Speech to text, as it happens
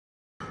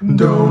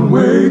Don't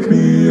wake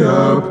me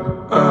up,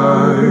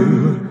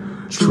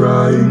 I'm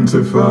trying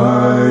to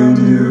find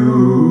you.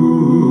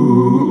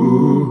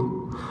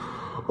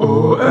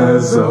 Oh,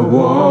 as I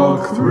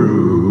walk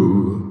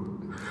through,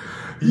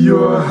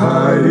 you're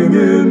hiding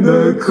in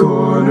the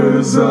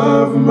corners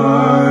of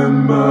my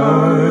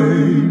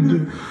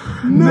mind.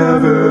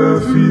 Never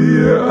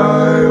fear,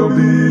 I'll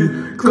be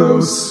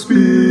close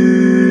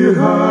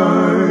behind.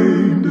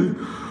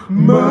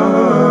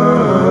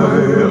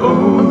 My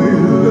only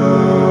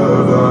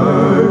love,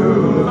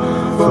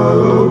 I'll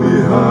follow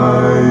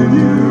behind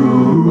you.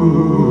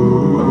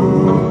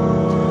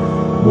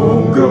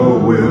 Won't go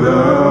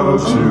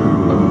without you.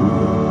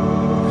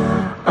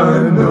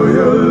 I know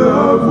your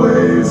love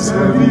weighs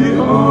heavy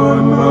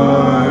on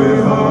my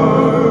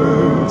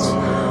heart,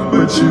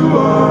 but you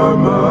are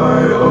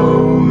my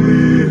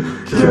only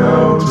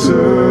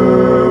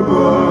counterpart.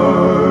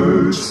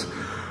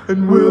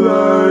 And will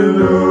I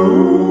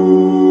know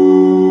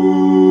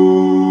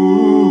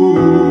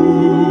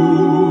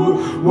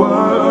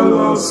why I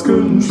lost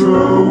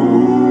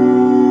control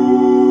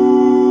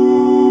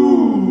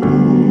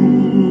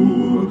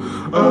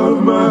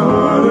of my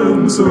heart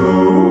and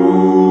soul?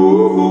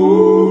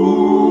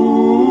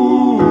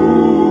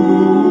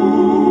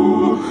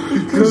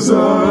 Because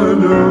I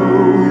know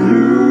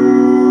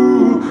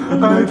you,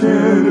 I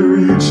can't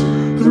reach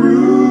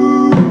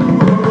through.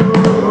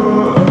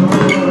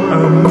 I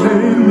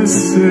made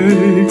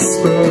mistakes,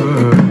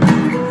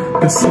 but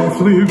they're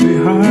safely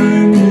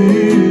behind me.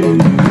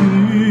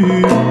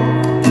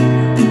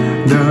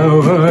 Now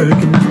I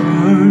can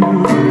find a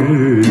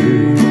way.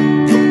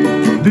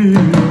 The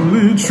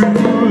only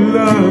true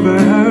love I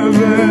have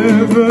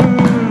ever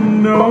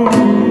known.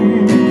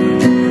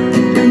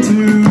 Into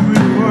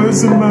yours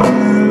in my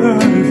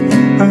life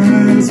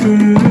has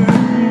been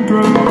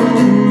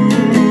grown.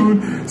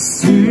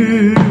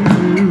 Still,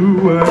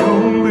 I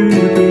only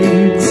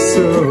think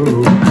so.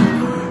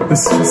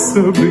 It's just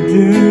the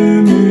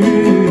beginning.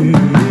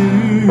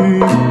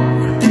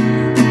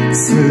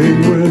 Sing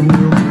when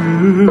you're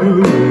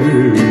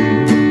willing.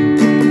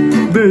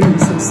 Baby,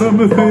 some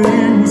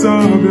things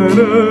are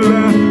better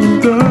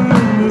left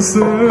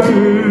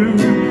unsaid.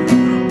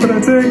 But I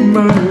take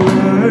my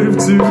life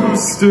to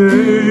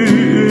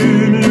stay